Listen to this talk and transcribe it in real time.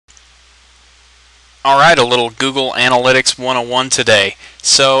Alright, a little Google Analytics 101 today.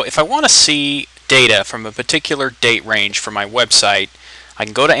 So if I want to see data from a particular date range for my website, I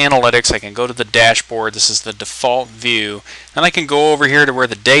can go to Analytics, I can go to the dashboard, this is the default view, and I can go over here to where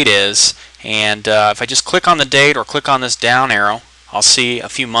the date is, and if I just click on the date or click on this down arrow, I'll see a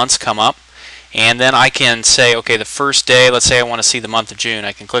few months come up, and then I can say, okay, the first day, let's say I want to see the month of June.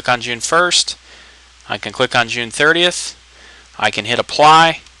 I can click on June 1st, I can click on June 30th, I can hit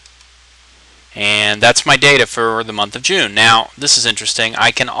apply, and that's my data for the month of June. Now, this is interesting.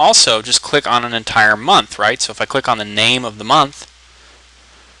 I can also just click on an entire month, right? So if I click on the name of the month,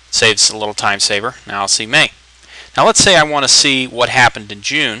 it saves a little time saver. Now I'll see May. Now let's say I want to see what happened in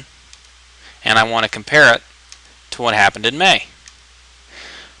June, and I want to compare it to what happened in May.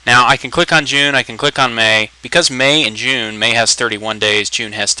 Now I can click on June, I can click on May. Because May and June, May has 31 days,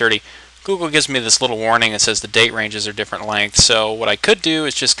 June has 30, Google gives me this little warning that says the date ranges are different lengths. So what I could do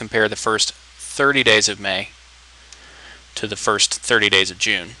is just compare the first 30 days of May to the first 30 days of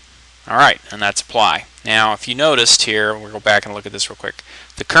June. Alright, and that's apply. Now if you noticed here, we'll go back and look at this real quick.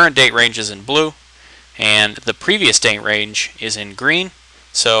 The current date range is in blue and the previous date range is in green.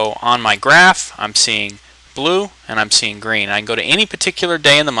 So on my graph I'm seeing blue and I'm seeing green. I can go to any particular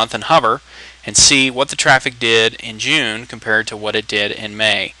day in the month and hover and see what the traffic did in June compared to what it did in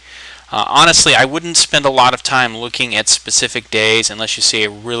May. Honestly, I wouldn't spend a lot of time looking at specific days unless you see a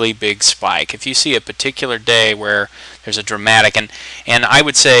really big spike. If you see a particular day where there's a dramatic, and I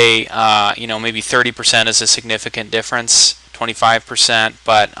would say, maybe 30% is a significant difference, 25%,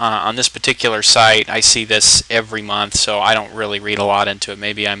 but on this particular site, I see this every month, so I don't really read a lot into it.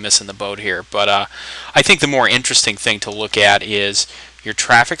 Maybe I'm missing the boat here, but I think the more interesting thing to look at is your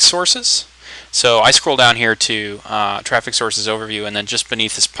traffic sources. So I scroll down here to Traffic Sources Overview, and then just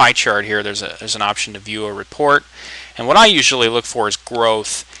beneath this pie chart here there's an option to view a report. And what I usually look for is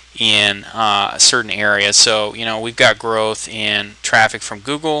growth in certain areas. So we've got growth in traffic from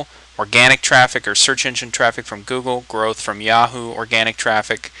Google, organic traffic or search engine traffic from Google, growth from Yahoo, organic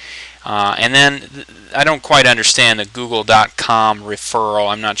traffic. And then I don't quite understand the google.com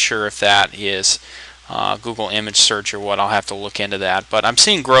referral. I'm not sure if that is Google image search or what. I'll have to look into that, but I'm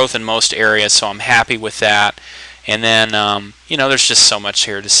seeing growth in most areas, so I'm happy with that. And then there's just so much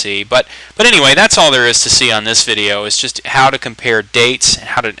here to see, but anyway, that's all there is to see on this video, is just how to compare dates,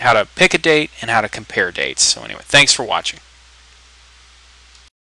 how to pick a date and how to compare dates. So anyway, thanks for watching.